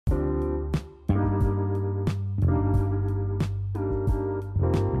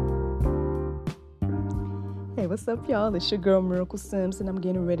what's up, y'all? It's your girl, Miracle Sims, and I'm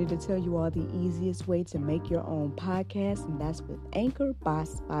getting ready to tell you all the easiest way to make your own podcast, and that's with Anchor by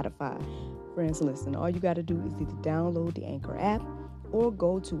Spotify. Friends, listen, all you got to do is either download the Anchor app or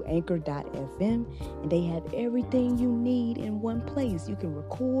go to anchor.fm, and they have everything you need in one place. You can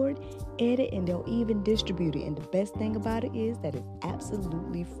record, edit, and they'll even distribute it. And the best thing about it is that it's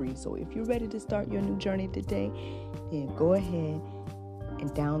absolutely free. So if you're ready to start your new journey today, then go ahead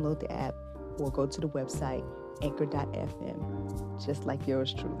and download the app or go to the website anchor.fm, just like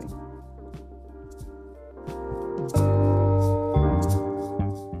yours truly.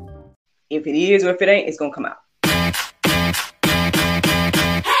 If it is or if it ain't, it's gonna come out.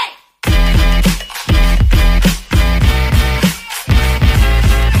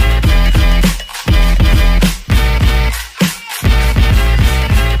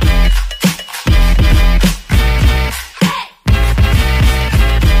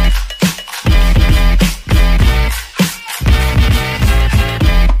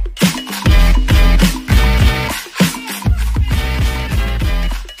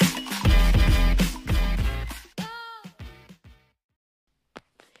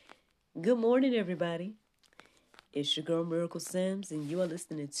 Good morning, everybody. It's your girl, Miracle Sims, and you are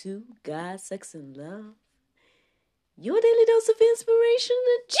listening to God, Sex, and Love, your daily dose of inspiration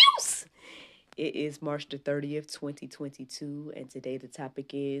and juice. It is March the 30th, 2022, and today the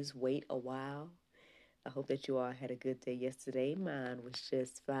topic is Wait a While. I hope that you all had a good day yesterday. Mine was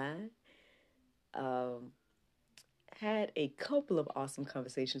just fine. Had a couple of awesome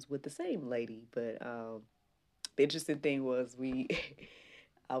conversations with the same lady, but the interesting thing was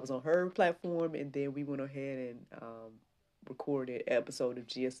I was on her platform, and then we went ahead and recorded an episode of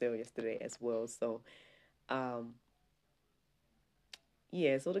GSL yesterday as well. So, so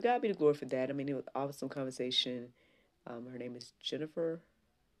to God be the glory for that. I mean, it was awesome conversation. Her name is Jennifer.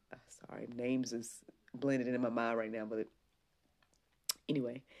 Sorry, names is blended in my mind right now, but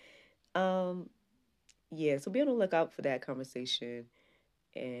anyway. So be on the lookout for that conversation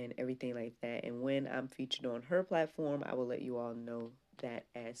and everything like that. And when I'm featured on her platform, I will let you all know that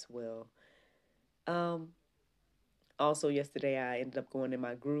as well. Also yesterday I ended up going in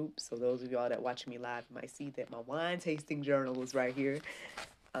my group, so those of y'all that watch me live might see that my wine tasting journal is right here.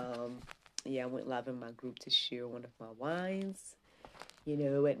 I went live in my group to share one of my wines, at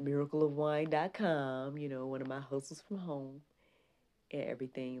miracleofwine.com, one of my hustles from home and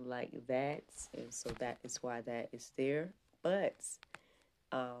everything like that. And so that is why that is there. But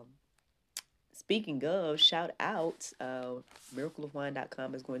speaking of, shout out,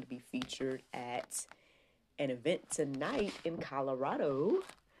 miracleofwine.com is going to be featured at an event tonight in Colorado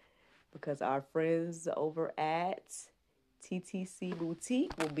because our friends over at TTC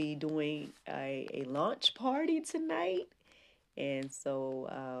Boutique will be doing a launch party tonight. And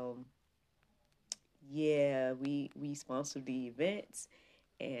so, we sponsored the event,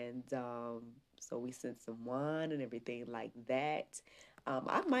 and so we sent some wine and everything like that.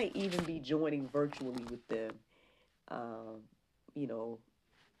 I might even be joining virtually with them.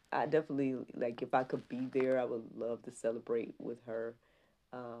 I definitely, if I could be there, I would love to celebrate with her,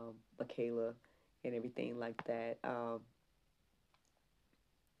 Michaela, and everything like that.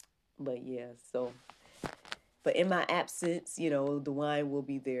 But in my absence, the wine will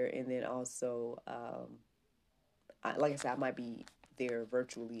be there, and then also, like I said, I might be there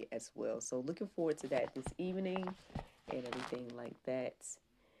virtually as well. So looking forward to that this evening and everything like that.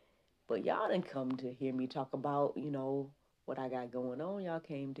 But y'all didn't come to hear me talk about, what I got going on. Y'all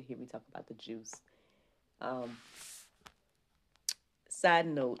came to hear me talk about the juice. Side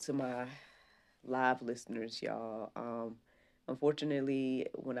note to my live listeners, y'all. Unfortunately,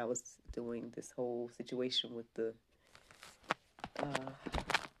 when I was doing this whole situation with the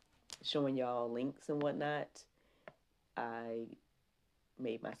showing y'all links and whatnot, I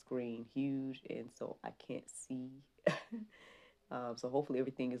made my screen huge, and so I can't see. So hopefully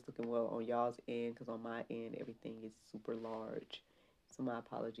everything is looking well on y'all's end, because on my end, everything is super large. So my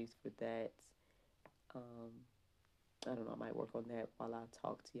apologies for that. I don't know, I might work on that while I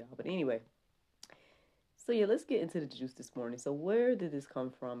talk to y'all. But anyway, so let's get into the juice this morning. So where did this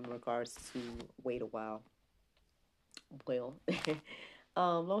come from in regards to wait a while? Well,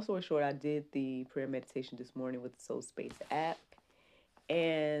 long story short, I did the prayer meditation this morning with the Soul Space app.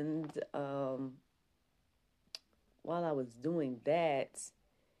 And while I was doing that,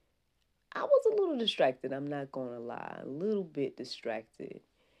 I was a little distracted. I'm not going to lie, a little bit distracted.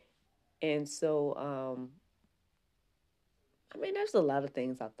 And so, there's a lot of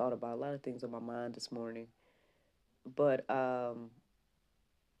things I thought about, a lot of things on my mind this morning. But I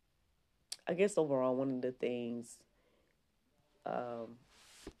guess overall, one of the things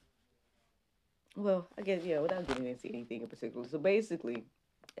well, I guess, yeah, without getting into anything in particular. So basically,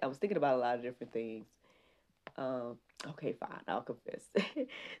 I was thinking about a lot of different things. Um, okay, fine, I'll confess.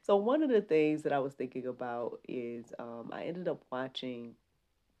 So one of the things that I was thinking about is I ended up watching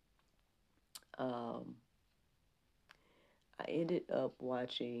um, I ended up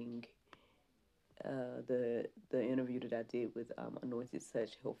watching the interview that I did with Anointed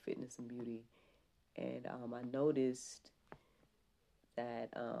Touch Health, Fitness, and Beauty, and I noticed that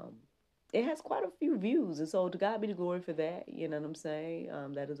it has quite a few views, and so to God be the glory for that. You know what I'm saying?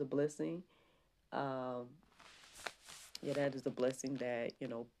 That is a blessing. Um, yeah, that is a blessing that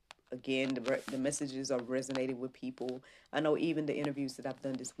Again, the messages are resonating with people. I know even the interviews that I've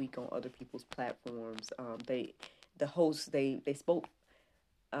done this week on other people's platforms, the hosts, they spoke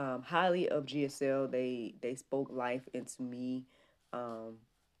highly of GSL. They spoke life into me. Um,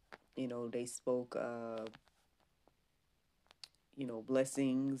 they spoke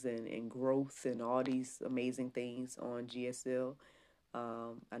blessings and growth and all these amazing things on GSL.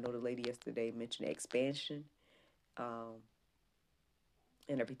 I know the lady yesterday mentioned expansion um,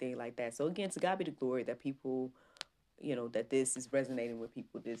 and everything like that. So again, to God be the glory that people, that this is resonating with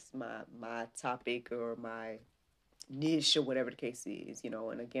people. This my topic or my niche or whatever the case is.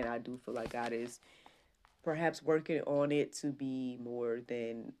 And again, I do feel like God is perhaps working on it to be more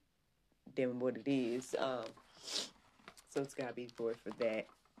than what it is. So it's gotta be glory for that.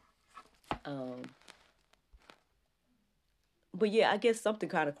 Um, but yeah, I guess something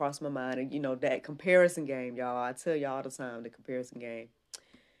kind of crossed my mind, and that comparison game, y'all. I tell y'all all the time, the comparison game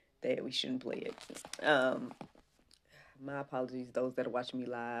that we shouldn't play it. My apologies, those that are watching me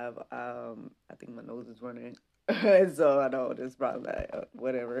live. I think my nose is running, so I know this probably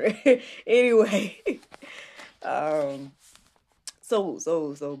whatever. Anyway, um,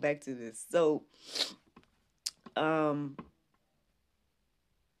 so back to this. Um,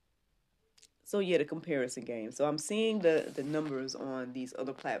 so yeah, the comparison game. So I'm seeing the numbers on these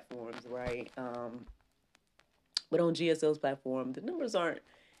other platforms, right? But on GSL's platform, the numbers aren't.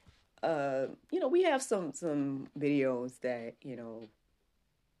 We have some videos that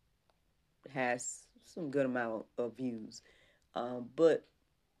has some good amount of views, but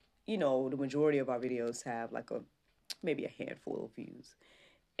the majority of our videos have like a maybe a handful of views,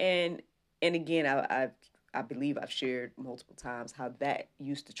 and again, I believe I've shared multiple times how that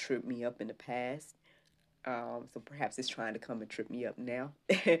used to trip me up in the past. So perhaps it's trying to come and trip me up now.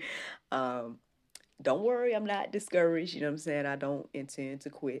 um, don't worry, I'm not discouraged. You know what I'm saying? I don't intend to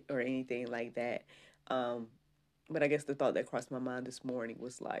quit or anything like that. Um, but I guess the thought that crossed my mind this morning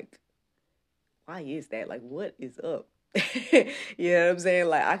was like, why is that? Like, what is up? You know what I'm saying?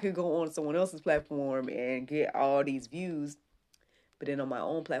 Like, I could go on someone else's platform and get all these views, but then on my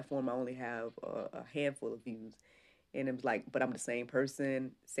own platform, I only have a handful of views. And it's like, but I'm the same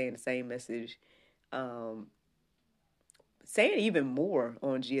person saying the same message, um, saying even more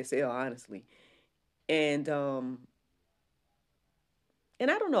on GSL, honestly. And and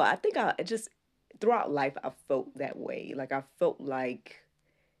I don't know. I think I just throughout life I felt that way. Like I felt like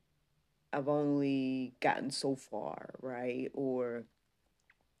I've only gotten so far, right? Or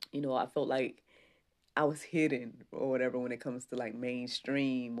I felt like I was hidden or whatever when it comes to like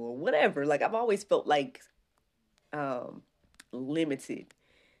mainstream or whatever. Like I've always felt like um limited,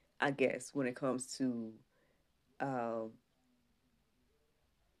 I guess, when it comes to um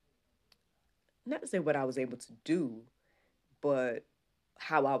not to say what I was able to do, but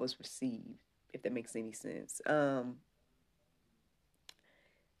how I was received, if that makes any sense.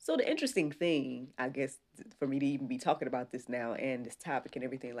 So the interesting thing, I guess, for me to even be talking about this now and this topic and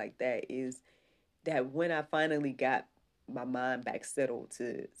everything like that is that when I finally got my mind back settled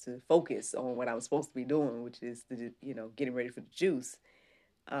to focus on what I was supposed to be doing, which is getting ready for the juice.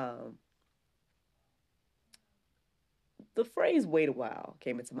 Um, the phrase "wait a while"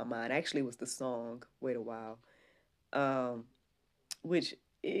 came into my mind. Actually, it was the song "Wait a While," which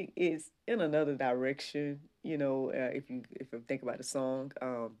is in another direction. If you think about the song,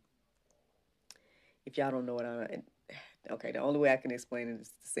 if y'all don't know what I okay, the only way I can explain it is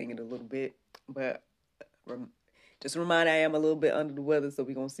to sing it a little bit, but rem- just remind I am a little bit under the weather, so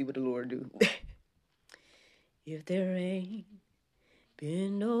we're gonna see what the Lord do. If there ain't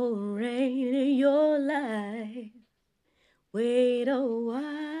been no rain in your life, wait a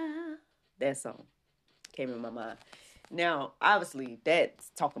while. That song came in my mind. Now, obviously,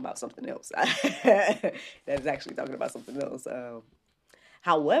 that's talking about something else. That is actually talking about something else.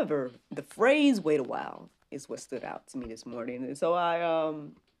 However, the phrase "wait a while" is what stood out to me this morning, and so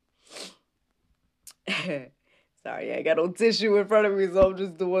sorry, I ain't got no tissue in front of me, so I'm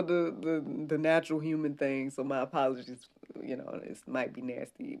just doing the natural human thing. So my apologies. This might be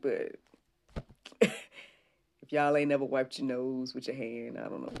nasty, but If y'all ain't never wiped your nose with your hand, I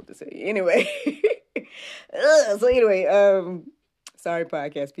don't know what to say. Anyway, so anyway, sorry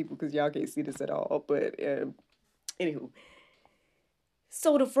podcast people because y'all can't see this at all. But anywho,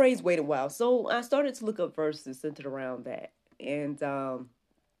 so the phrase "wait a while." So I started to look up verses centered around that, and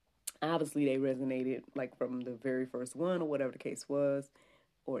obviously they resonated like from the very first one or whatever the case was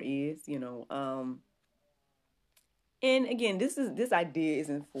or is, and again, this idea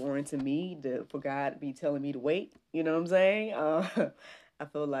isn't foreign to me. For God to be telling me to wait, you know what I'm saying? I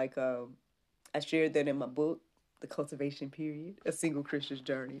feel like I shared that in my book, The Cultivation Period, A Single Christian's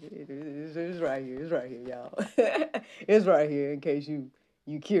Journey. It's right here. It's right here, y'all. It's right here in case you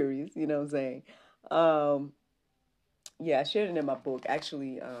curious. You know what I'm saying? Um, yeah, I shared it in my book.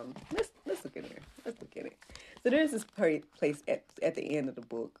 Actually, let's look at it. Let's look at it. So there's this place at the end of the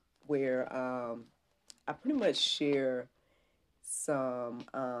book where I pretty much share some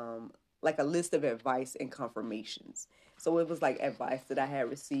like a list of advice and confirmations. So it was like advice that I had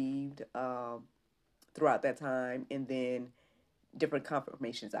received throughout that time, and then different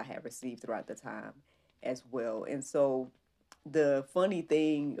confirmations I had received throughout the time as well. And so the funny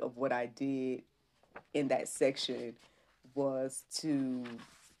thing of what I did in that section was to,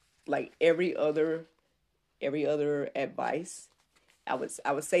 like, every other advice, I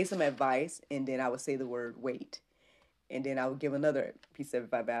would say some advice, and then I would say the word wait, and then I would give another piece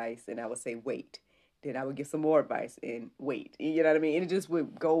of advice, and I would say wait. Then I would give some more advice and wait. You know what I mean? And it just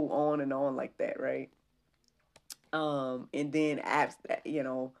would go on and on like that, right? And then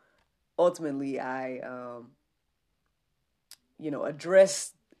ultimately I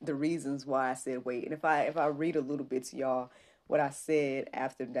address the reasons why I said wait. And if I read a little bit to y'all, what I said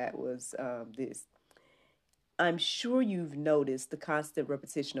after that was this. I'm sure you've noticed the constant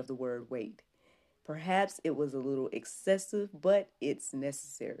repetition of the word wait. Perhaps it was a little excessive, but it's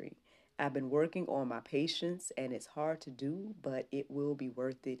necessary. I've been working on my patience, and it's hard to do, but it will be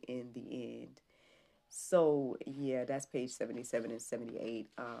worth it in the end. So, yeah, that's page 77 and 78.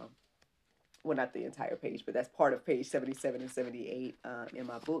 Well, not the entire page, but that's part of page 77 and 78 in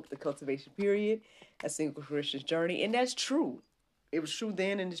my book, The Cultivation Period, A Single Christian's Journey. And that's true. It was true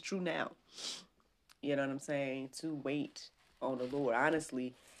then and it's true now. You know what I'm saying? To wait on the Lord.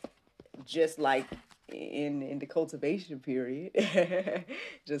 Honestly, just like in the cultivation period,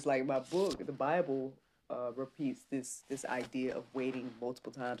 just like my book, the Bible repeats this idea of waiting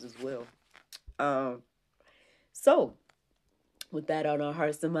multiple times as well. So with that on our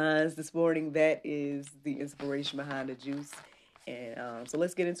hearts and minds this morning, that is the inspiration behind the juice. And so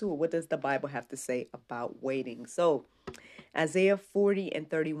let's get into it. What does the Bible have to say about waiting? So Isaiah 40 and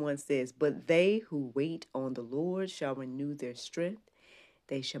 31 says, "But they who wait on the Lord shall renew their strength.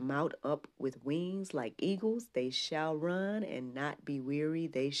 They shall mount up with wings like eagles. They shall run and not be weary.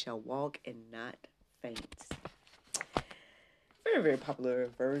 They shall walk and not faint." Very, very popular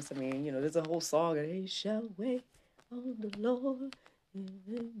verse. I mean, there's a whole song. They shall wait on the Lord and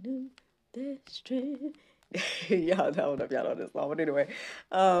renew their strength. Y'all, I don't know if y'all know this song, but anyway,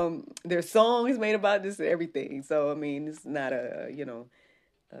 there's songs made about this and everything. So I mean, it's not a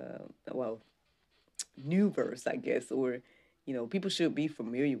well, new verse, I guess, or people should be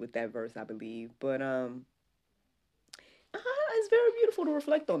familiar with that verse, I believe. But it's very beautiful to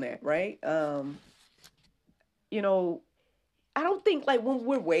reflect on that, right? You know, I don't think, like, when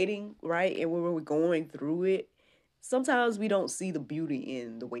we're waiting, right, and when we're going through it, sometimes we don't see the beauty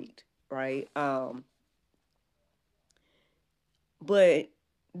in the wait, right? But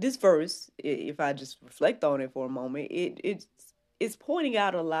this verse, if I just reflect on it for a moment, it's pointing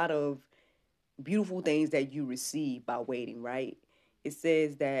out a lot of beautiful things that you receive by waiting, right? It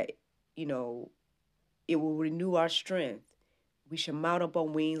says that, you know, it will renew our strength. We shall mount up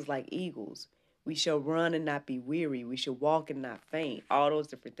on wings like eagles. We shall run and not be weary. We shall walk and not faint. All those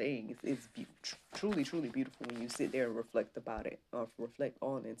different things. It's truly, truly beautiful when you sit there and reflect about it, or reflect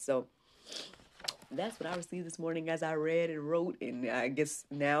on it. So that's what I received this morning as I read and wrote, and I guess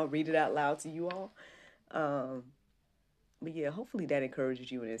now read it out loud to you all. But yeah, hopefully that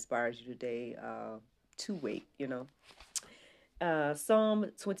encourages you and inspires you today to wait,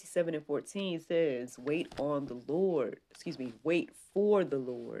 Psalm 27 and 14 says, wait on the Lord. Wait for the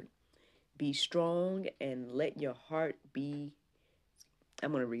Lord. Be strong and let your heart be.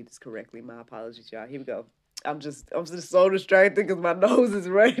 I'm going to read this correctly. My apologies, y'all. Here we go. I'm just so distracted because my nose is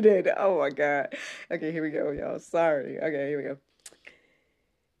running. Oh my God. Okay, here we go, y'all. Sorry. Okay, here we go.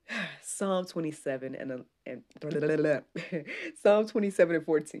 Psalm 27 and Psalm 27 and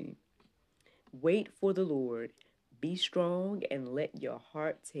 14. Wait for the Lord. Be strong and let your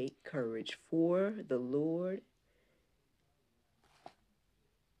heart take courage. For the Lord,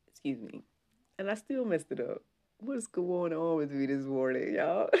 and I still messed it up. What's going on with me this morning,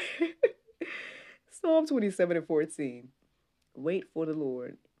 y'all? Psalm 27 and 14. Wait for the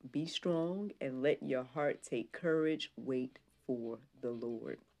Lord. Be strong and let your heart take courage. Wait for the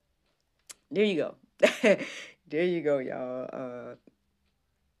Lord. There you go. There you go, y'all.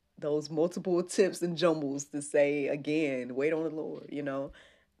 Those multiple tips and jumbles to say again, wait on the Lord, you know.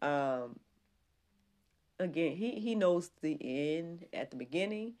 Um, again, he knows the end at the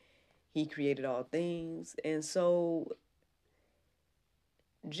beginning. He created all things. And so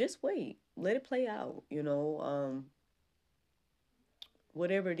just wait. Let it play out, you know.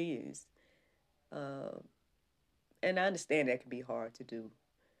 Whatever it is. Uh, and I understand that can be hard to do.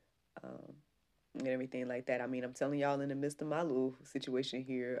 Um, and everything like that. I mean, I'm telling y'all in the midst of my little situation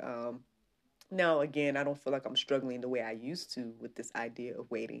here. Now, again, I don't feel like I'm struggling the way I used to with this idea of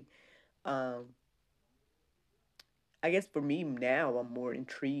waiting. Um, I guess for me now, I'm more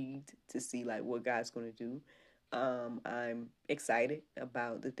intrigued to see like what God's going to do. I'm excited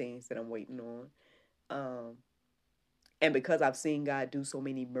about the things that I'm waiting on. Um, and because I've seen God do so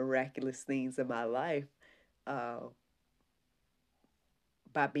many miraculous things in my life, uh,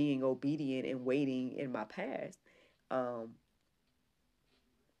 by being obedient and waiting in my past, um,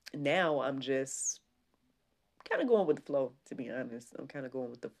 now I'm just kind of going with the flow, to be honest. I'm kind of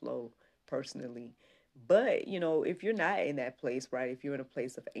going with the flow personally. But, you know, if you're not in that place, right? If you're in a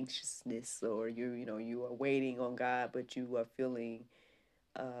place of anxiousness or you are waiting on God, but you are feeling,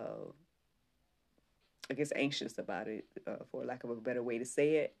 uh, I guess, anxious about it, for lack of a better way to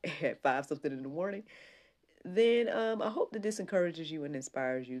say it, at 5 something in the morning, then I hope that this encourages you and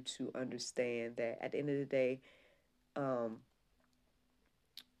inspires you to understand that at the end of the day, um,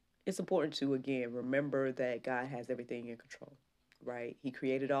 it's important to, again, remember that God has everything in control, right? He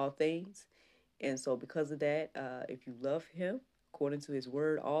created all things. And so, because of that, if you love Him, according to His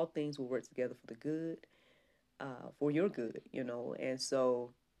word, all things will work together for the good, for your good, you know. And so,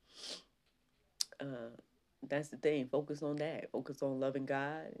 uh, that's the thing. Focus on that. Focus on loving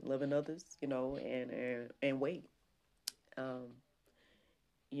God, loving others, you know, and wait. Um,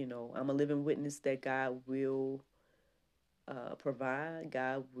 you know, I'm a living witness that God will provide.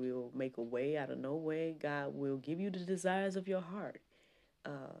 God will make a way out of no way. God will give you the desires of your heart.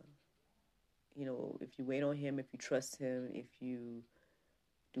 Uh, you know, if you wait on Him, if you trust Him, if you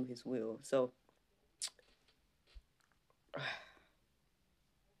do His will. So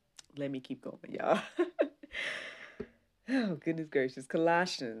let me keep going, y'all. Oh, goodness gracious.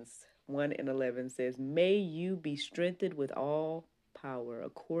 Colossians 1 and 11 says, may you be strengthened with all power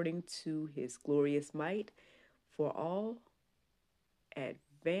according to His glorious might for all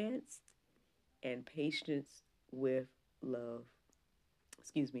advanced and patience with love.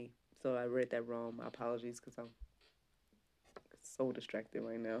 Excuse me. So I read that wrong. My apologies because I'm so distracted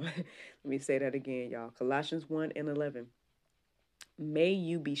right now. Let me say that again, y'all. Colossians 1 and 11. May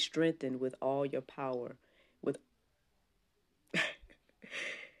you be strengthened with all your power. With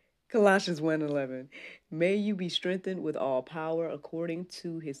Colossians 1 and 11. May you be strengthened with all power according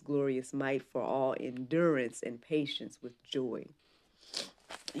to His glorious might for all endurance and patience with joy.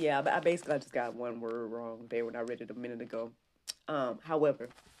 Yeah, I basically just got one word wrong there when I read it a minute ago. However,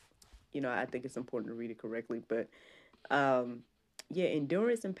 you know, I think it's important to read it correctly. But yeah,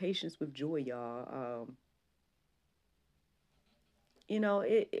 endurance and patience with joy, y'all. You know,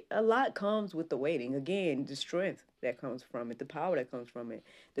 a lot comes with the waiting. Again, the strength that comes from it, the power that comes from it,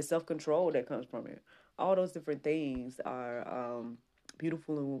 the self control that comes from it. All those different things are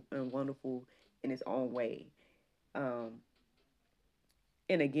beautiful and wonderful in its own way. Um,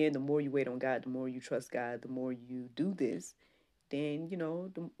 and again, the more you wait on God, the more you trust God, the more you do this, then you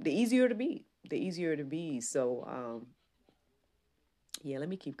know the easier to be. The easier to be. So yeah, let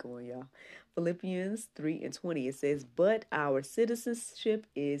me keep going, y'all. Philippians 3 and 20, it says, but our citizenship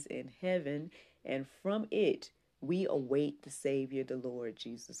is in heaven, and from it we await the Savior, the Lord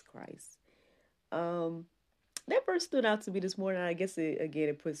Jesus Christ. Um, that verse stood out to me this morning. I guess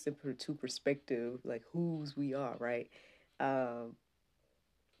it puts into perspective, like whose we are, right? Um,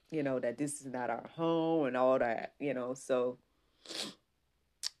 you know, that this is not our home and all that, you know. So,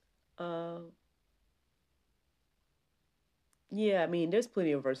 uh, yeah, I mean, there's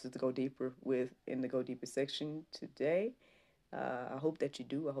plenty of verses to go deeper with in the Go Deeper section today. I hope that you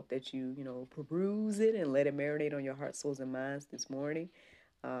do. I hope that you know, peruse it and let it marinate on your heart, souls, and minds this morning.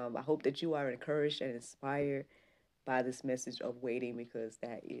 I hope that you are encouraged and inspired by this message of waiting because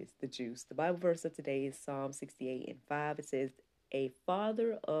that is the juice. The Bible verse of today is Psalm 68 and 5. It says, a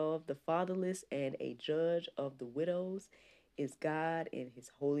father of the fatherless and a judge of the widows is God in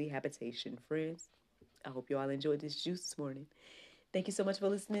His holy habitation. Friends, I hope you all enjoyed this juice this morning. Thank you so much for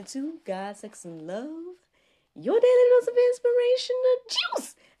listening to God, Sex, and Love. your daily dose of inspiration and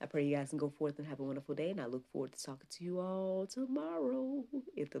juice. I pray you guys can go forth and have a wonderful day, and I look forward to talking to you all tomorrow,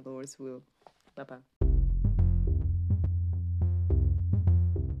 if the Lord's will. Bye-bye.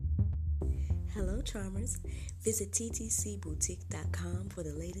 Hello, charmers. Visit ttcboutique.com for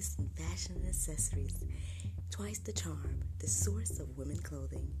the latest in fashion and accessories. Twice the charm, the source of women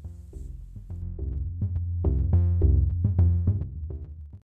clothing.